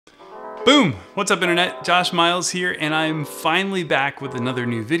Boom! What's up, internet? Josh Miles here, and I'm finally back with another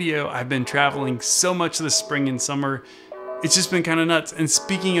new video. I've been traveling so much this spring and summer. It's just been kind of nuts. And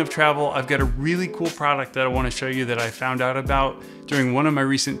speaking of travel, I've got a really cool product that I want to show you that I found out about during one of my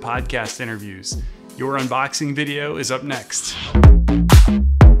recent podcast interviews. Your unboxing video is up next.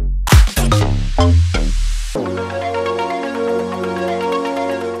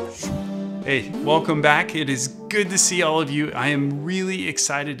 Hey, welcome back. It is good to see all of you. I am really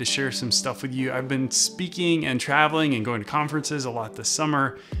excited to share some stuff with you. I've been speaking and traveling and going to conferences a lot this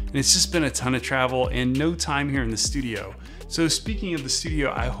summer, and it's just been a ton of travel and no time here in the studio. So speaking of the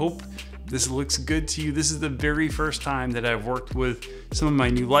studio, I hope this looks good to you. This is the very first time that I've worked with some of my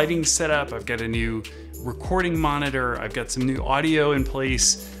new lighting setup. I've got a new recording monitor. I've got some new audio in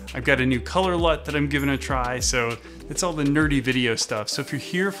place. I've got a new color LUT that I'm giving a try. So it's all the nerdy video stuff. So if you're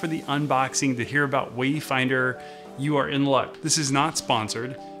here for the unboxing to hear about Wayfinder, you are in luck. This is not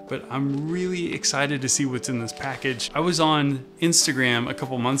sponsored, but I'm really excited to see what's in this package. I was on Instagram a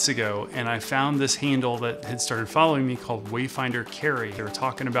couple months ago and I found this handle that had started following me called Wayfinder Carry. They were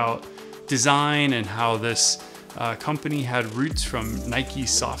talking about design and how this company had roots from Nike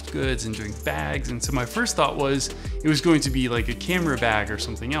soft goods and doing bags. And so my first thought was it was going to be like a camera bag or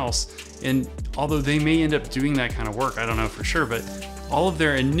something else. And although they may end up doing that kind of work, I don't know for sure, but all of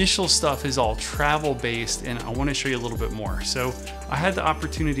their initial stuff is all travel based, and I want to show you a little bit more. So I had the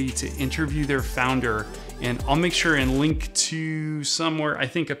opportunity to interview their founder, and I'll make sure and link to somewhere, I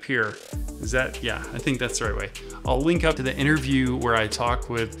think up here. Is that, yeah, I think that's the right way. I'll link up to the interview where I talk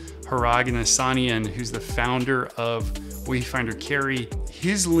with Hrag Nassanian, who's the founder of Wayfinder Carry.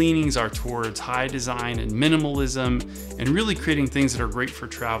 His leanings are towards high design and minimalism and really creating things that are great for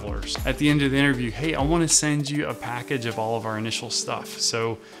travelers. At the end of the interview, hey, I want to send you a package of all of our initial stuff.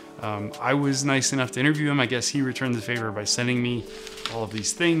 So I was nice enough to interview him. I guess he returned the favor by sending me all of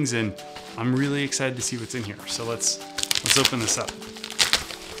these things, and I'm really excited to see what's in here. So let's open this up.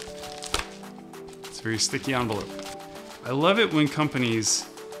 It's a very sticky envelope. I love it when companies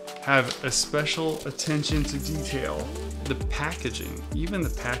have a special attention to detail. The packaging, even the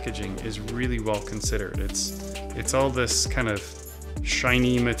packaging is really well considered. It's all this kind of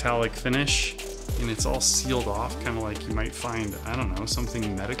shiny metallic finish, and it's all sealed off, kind of like you might find, I don't know,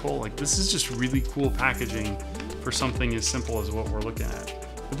 something medical. Like, this is just really cool packaging for something as simple as what we're looking at.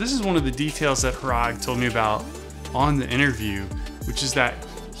 But this is one of the details that Hrag told me about on the interview, which is that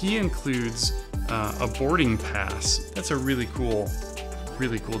he includes a boarding pass. That's a really cool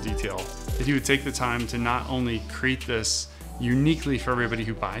detail, that he would take the time to not only create this uniquely for everybody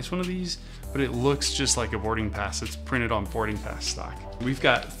who buys one of these, but it looks just like a boarding pass. It's printed on boarding pass stock. We've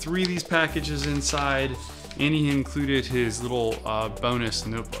got 3 of these packages inside, and he included his little bonus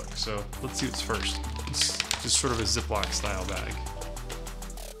notebook. So let's see what's first. It's just sort of a Ziploc style bag.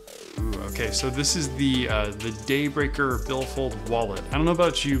 Ooh, okay, so this is the Daybreaker billfold wallet. I don't know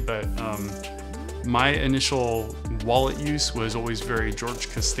about you, but my initial wallet use was always very George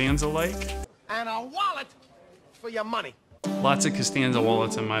Costanza-like. And a wallet for your money. Lots of Costanza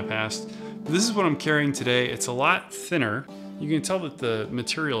wallets in my past. This is what I'm carrying today. It's a lot thinner. You can tell that the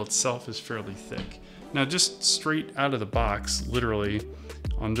material itself is fairly thick. Now, just straight out of the box, literally,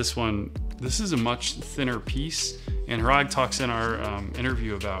 on this one, this is a much thinner piece. And Hrag talks in our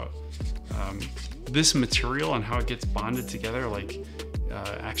interview about this material and how it gets bonded together, like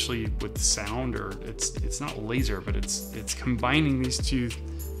actually with sound, or it's not laser, but it's combining these two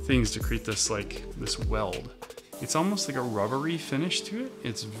things to create this this weld. It's almost like a rubbery finish to it.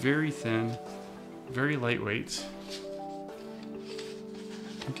 It's very thin, very lightweight.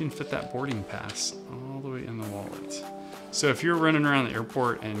 You can fit that boarding pass all the way in the wallet. So if you're running around the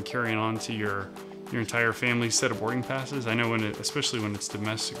airport and carrying on to your entire family's set of boarding passes, I know especially when it's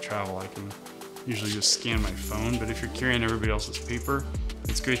domestic travel, I can usually just scan my phone, but if you're carrying everybody else's paper,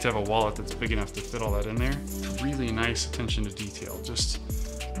 it's great to have a wallet that's big enough to fit all that in there. Really nice attention to detail. Just,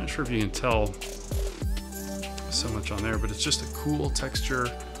 I'm not sure if you can tell so much on there, but it's just a cool texture,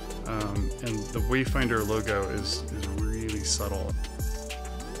 and the Wayfinder logo is really subtle.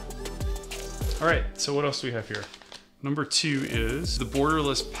 All right, so what else do we have here? Number 2 is the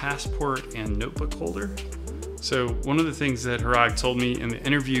borderless passport and notebook holder. So one of the things that Hrag told me in the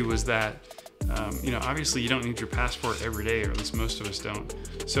interview was that obviously you don't need your passport every day, or at least most of us don't.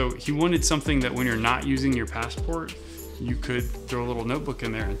 So he wanted something that when you're not using your passport, you could throw a little notebook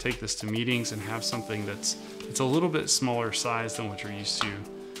in there and take this to meetings and have something it's a little bit smaller size than what you're used to.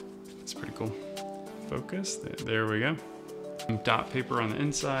 It's pretty cool. Focus, there we go. Dot paper on the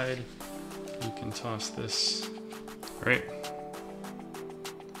inside. You can toss this, right?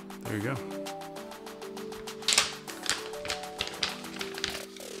 There you go.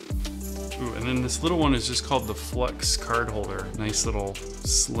 Ooh, and then this little one is just called the Flux card holder. Nice little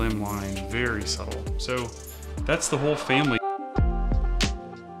slim line, very subtle. So that's the whole family.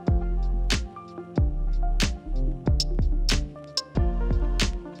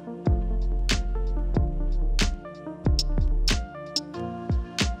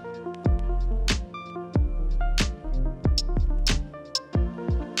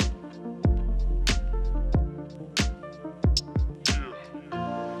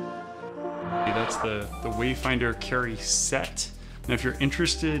 That's the Wayfinder carry set. Now, if you're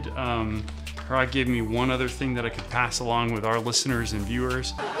interested, Hrag gave me one other thing that I could pass along with our listeners and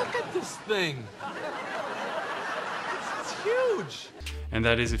viewers. Look at this thing. It's huge. And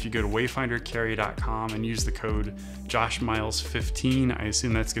that is if you go to wayfindercarry.com and use the code JoshMiles15, I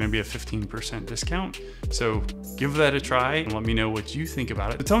assume that's going to be a 15% discount. So give that a try and let me know what you think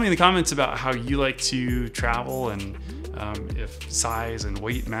about it. But tell me in the comments about how you like to travel and if size and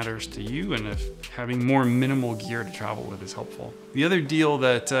weight matters to you, and if having more minimal gear to travel with is helpful. The other deal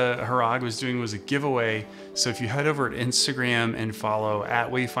that Hrag was doing was a giveaway. So if you head over to Instagram and follow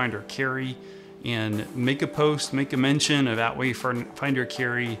 @WayfinderCarry and make a post, make a mention of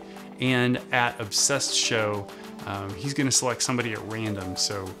 @WayfinderCarry and @ObsessedShow, he's going to select somebody at random.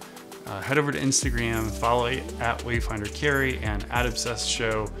 So head over to Instagram, follow @WayfinderCarry and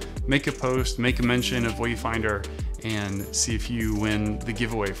 @ObsessedShow, make a post, make a mention of Wayfinder, and see if you win the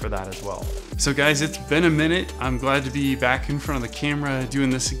giveaway for that as well. So guys, it's been a minute. I'm glad to be back in front of the camera doing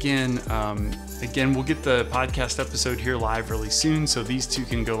this again. Again, we'll get the podcast episode here live really soon, so these two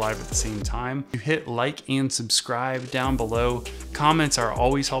can go live at the same time. You hit like and subscribe down below. Comments are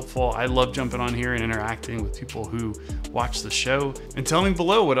always helpful. I love jumping on here and interacting with people who watch the show. And tell me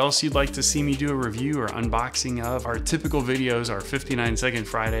below what else you'd like to see me do a review or unboxing of. Our typical videos are 59-second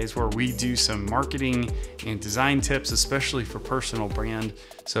Fridays, where we do some marketing and design tips, especially for personal brand.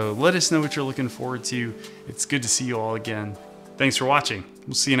 So let us know what you're looking forward to. It's good to see you all again. Thanks for watching.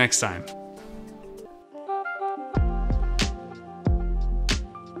 We'll see you next time.